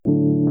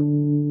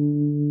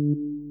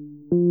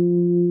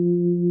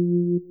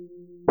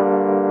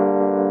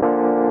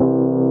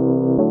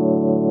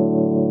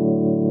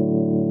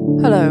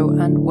Hello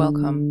and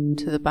welcome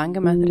to the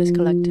Bangor Methodist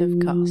Collective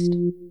cast.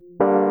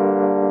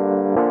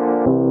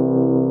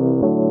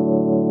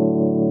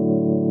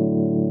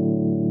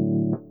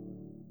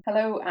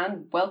 Hello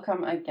and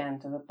welcome again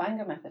to the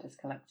Bangor Methodist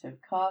Collective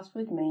cast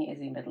with me,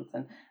 Izzy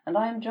Middleton, and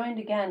I am joined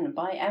again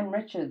by Em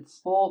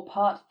Richards for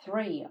part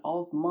 3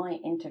 of my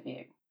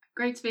interview.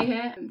 Great to be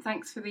here and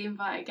thanks for the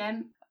invite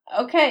again.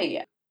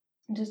 Okay,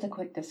 just a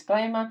quick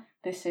disclaimer,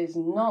 this is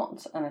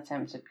not an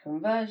attempt at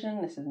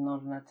conversion, this is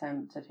not an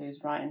attempt at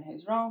who's right and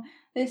who's wrong,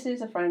 this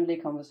is a friendly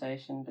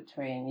conversation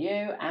between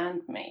you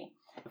and me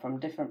from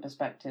different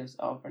perspectives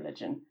of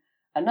religion.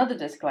 Another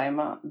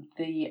disclaimer,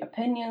 the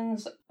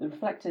opinions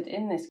reflected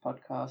in this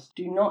podcast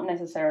do not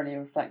necessarily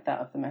reflect that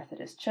of the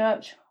Methodist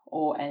Church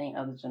or any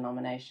other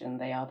denomination.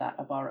 They are that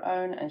of our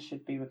own and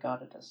should be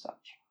regarded as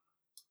such.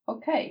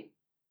 Okay,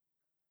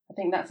 I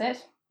think that's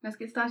it. Let's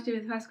get started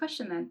with the first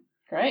question then.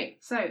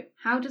 Great. So,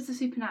 how does the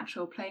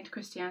supernatural play into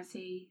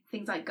Christianity?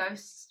 Things like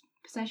ghosts,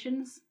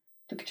 possessions?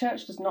 The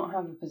Church does not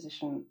have a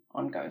position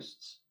on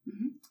ghosts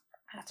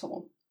at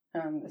all.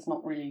 It's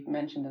not really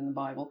mentioned in the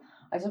Bible.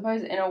 I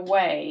suppose in a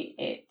way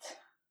it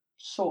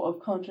sort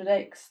of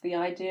contradicts the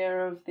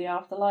idea of the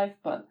afterlife,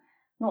 but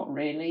not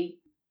really.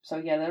 So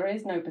yeah, there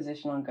is no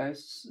position on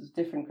ghosts.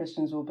 Different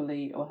Christians will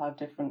believe or have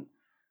different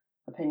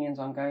opinions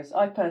on ghosts.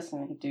 I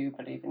personally do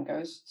believe in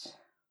ghosts,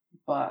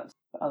 but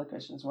other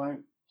Christians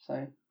won't.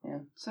 So yeah.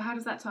 So how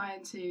does that tie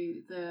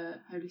into the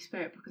Holy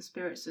Spirit? Because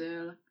spirits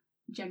are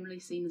generally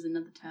seen as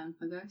another term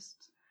for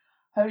ghosts.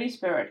 Holy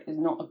Spirit is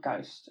not a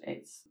ghost.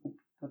 It's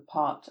the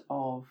part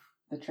of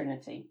the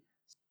Trinity.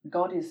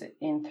 God is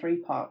in 3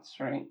 parts,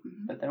 right?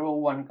 But they're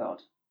all one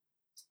God.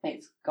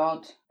 It's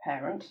God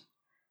Parent,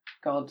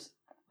 God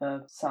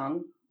the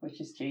Son,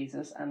 which is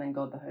Jesus, and then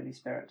God the Holy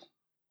Spirit.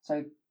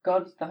 So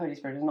God the Holy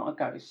Spirit is not a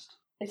ghost.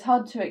 It's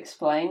hard to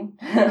explain,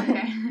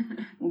 Okay.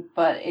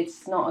 but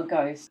it's not a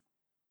ghost.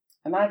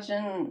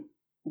 Imagine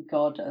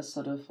God as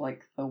sort of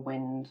like the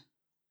wind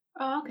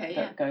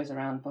that goes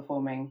around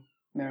performing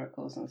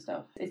miracles and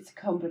stuff. It's a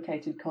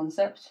complicated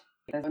concept.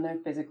 There's no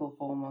physical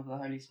form of the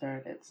Holy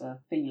Spirit. It's a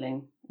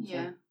feeling. It's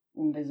an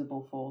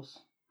invisible force.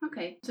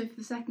 Okay, so for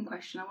the second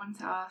question, I wanted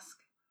to ask,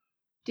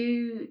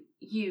 do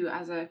you,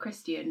 as a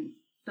Christian,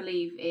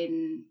 believe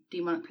in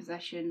demonic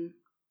possession,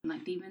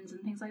 like demons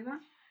and things like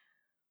that?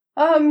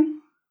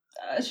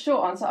 A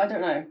short answer, I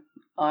don't know.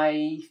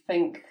 I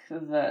think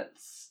that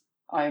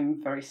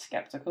I'm very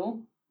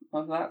sceptical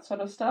of that sort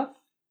of stuff.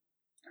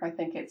 I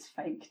think it's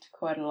faked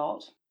quite a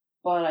lot.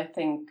 But I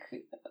think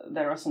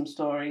there are some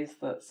stories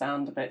that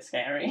sound a bit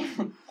scary.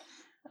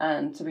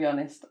 And to be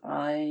honest,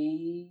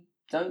 I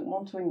don't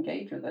want to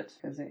engage with it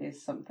because it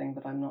is something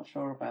that I'm not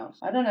sure about.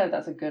 I don't know if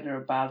that's a good or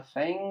a bad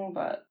thing,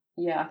 but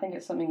yeah, I think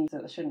it's something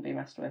that shouldn't be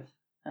messed with.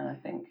 And I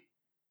think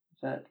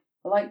that,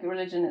 like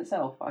religion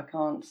itself, I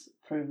can't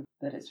prove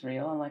that it's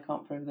real and I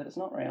can't prove that it's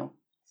not real.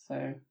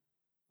 So,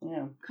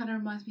 yeah. Kind of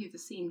reminds me of the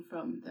scene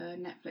from the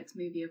Netflix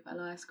movie of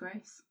Alias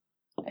Grace.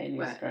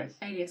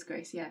 Alias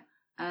Grace, yeah.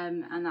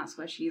 And that's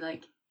where she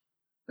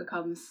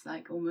becomes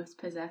almost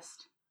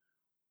possessed.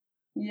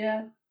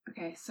 Yeah.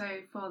 Okay, so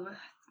for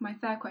my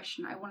third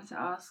question, I wanted to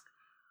ask,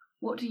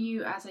 what do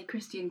you as a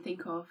Christian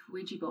think of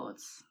Ouija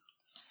boards?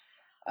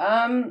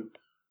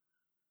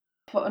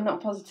 For a not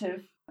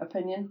positive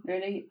opinion,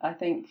 really. I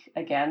think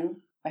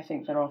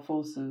there are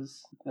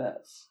forces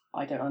that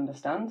I don't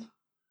understand.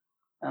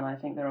 And I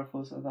think there are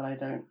forces that I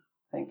don't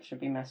think should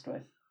be messed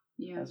with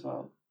as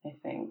well. I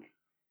think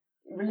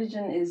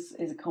religion is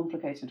a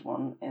complicated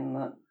one in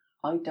that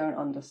I don't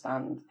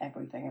understand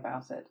everything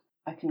about it.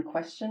 I can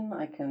question,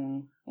 I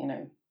can,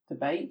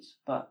 debate,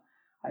 but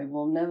I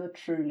will never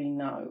truly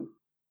know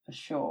for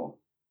sure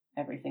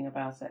everything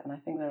about it. And I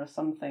think there are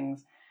some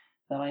things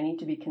that I need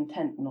to be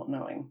content not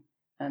knowing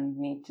and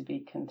need to be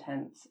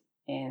content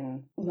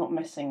in not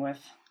messing with.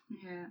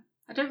 Yeah.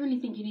 I don't really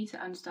think you need to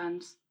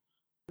understand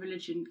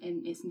religion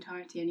in its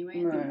entirety anyway.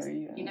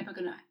 You're never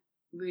going to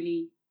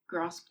really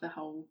grasp the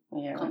whole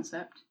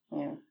concept.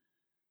 Yeah.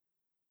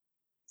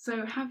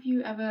 So have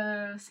you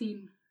ever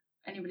seen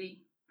anybody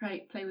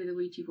play with a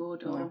Ouija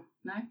board or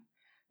no?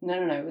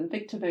 No. It's a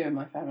big taboo in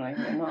my family.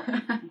 We're not.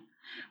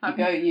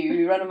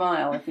 You run a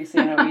mile if you see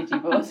a Ouija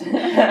board.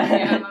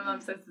 Yeah, my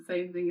mum says the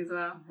same thing as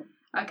well.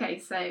 Okay,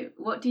 so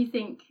what do you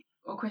think,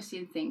 or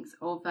Christian thinks,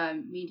 of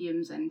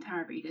mediums and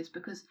tarot readers?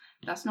 Because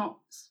that's not.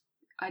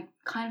 I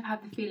kind of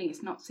have the feeling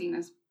it's not seen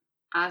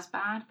as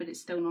bad, but it's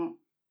still not.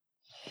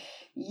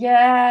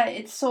 Yeah,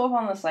 it's sort of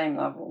on the same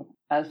level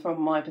as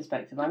from my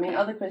perspective. I mean,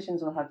 other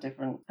Christians will have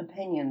different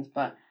opinions,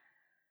 but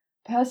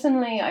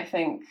personally, I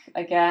think,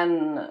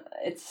 again,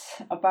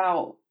 it's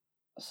about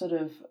sort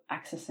of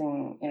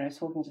accessing,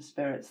 talking to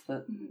spirits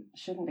that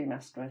shouldn't be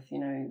messed with,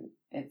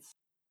 It's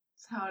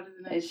hard,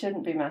 isn't it? It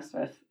shouldn't be messed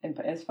with.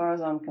 As far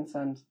as I'm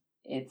concerned,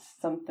 it's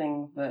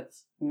something that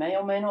may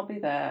or may not be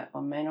there,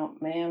 or may or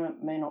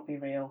not be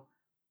real,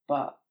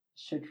 but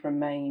should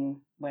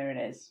remain where it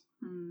is.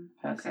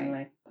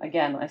 Personally,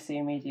 again, I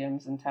see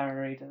mediums and tarot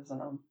readers,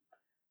 and I'm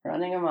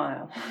running a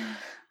mile.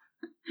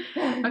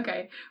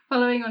 Okay,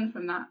 following on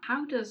from that,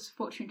 how does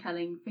fortune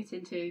telling fit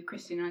into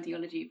Christian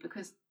ideology?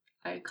 Because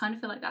I kind of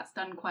feel like that's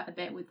done quite a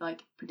bit with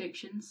like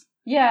predictions.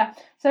 Yeah,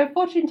 so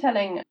fortune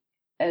telling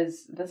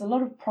there's a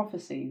lot of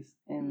prophecies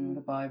in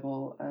the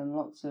Bible and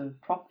lots of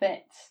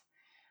prophets.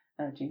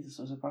 Jesus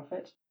was a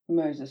prophet.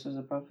 Moses was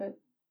a prophet.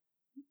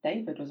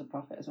 David was a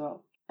prophet as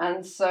well.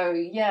 And so,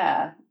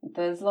 yeah,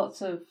 there's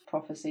lots of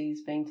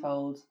prophecies being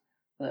told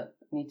that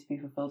need to be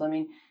fulfilled. I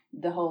mean,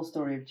 the whole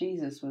story of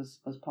Jesus was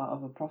part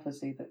of a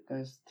prophecy that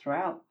goes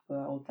throughout the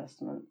Old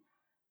Testament,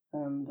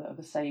 of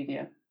a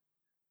saviour.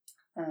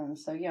 And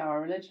so, yeah,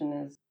 our religion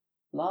is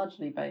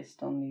largely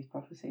based on these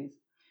prophecies.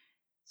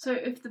 So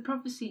if the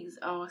prophecies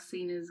are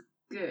seen as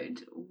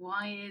good,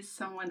 why is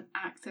someone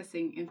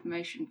accessing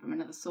information from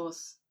another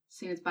source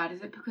seen as bad?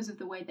 Is it because of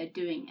the way they're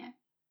doing it?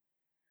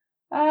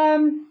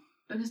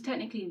 Because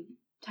technically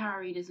tarot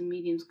readers and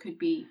mediums could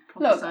be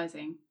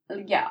prophesying.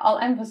 Yeah, I'll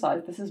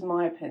emphasise this is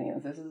my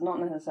opinions. This is not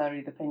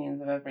necessarily the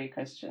opinions of every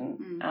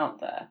Christian out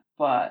there.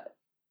 But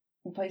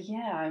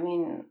yeah, I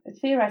mean,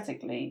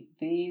 theoretically,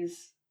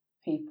 these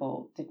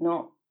people did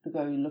not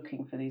go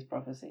looking for these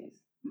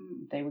prophecies.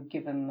 They were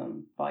given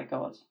them by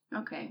God.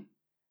 Okay.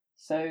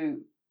 So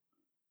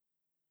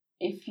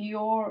if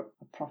you're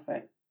a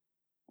prophet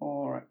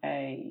or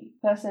a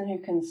person who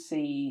can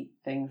see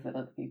things that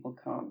other people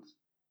can't,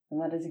 then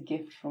that is a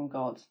gift from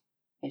God.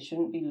 It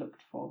shouldn't be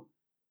looked for.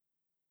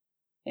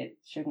 It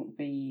shouldn't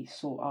be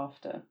sought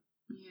after.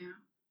 Yeah.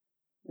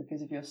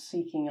 Because if you're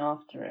seeking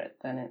after it,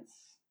 then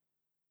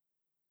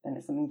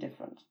it's something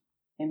different,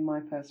 in my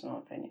personal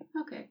opinion.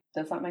 Okay.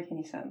 Does that make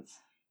any sense?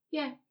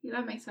 Yeah,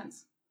 that makes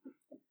sense.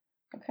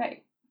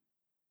 Okay.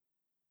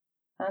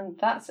 And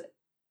that's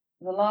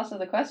the last of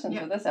the questions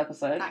for this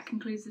episode. That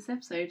concludes this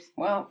episode.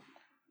 Well,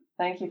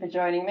 thank you for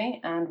joining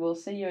me, and we'll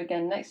see you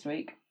again next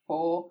week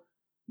for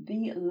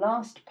the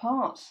last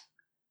part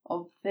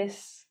of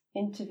this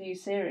interview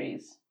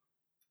series.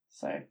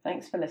 So,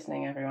 thanks for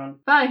listening, everyone.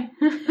 Bye!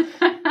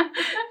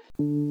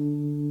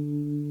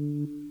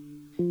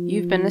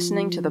 You've been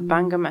listening to the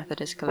Bangor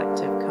Methodist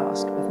Collective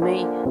cast with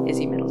me,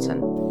 Izzy Middleton,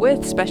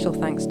 with special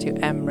thanks to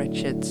M.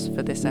 Richards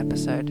for this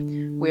episode.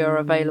 We are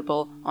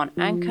available on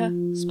Anchor,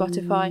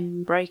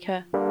 Spotify,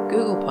 Breaker,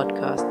 Google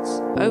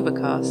Podcasts,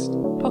 Overcast,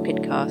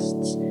 Pocket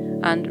Casts,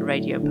 and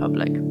Radio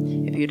Public.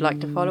 If you'd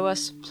like to follow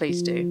us,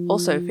 please do.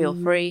 Also, feel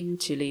free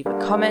to leave a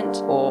comment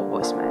or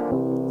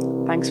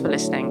voicemail. Thanks for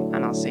listening,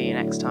 and I'll see you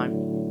next time.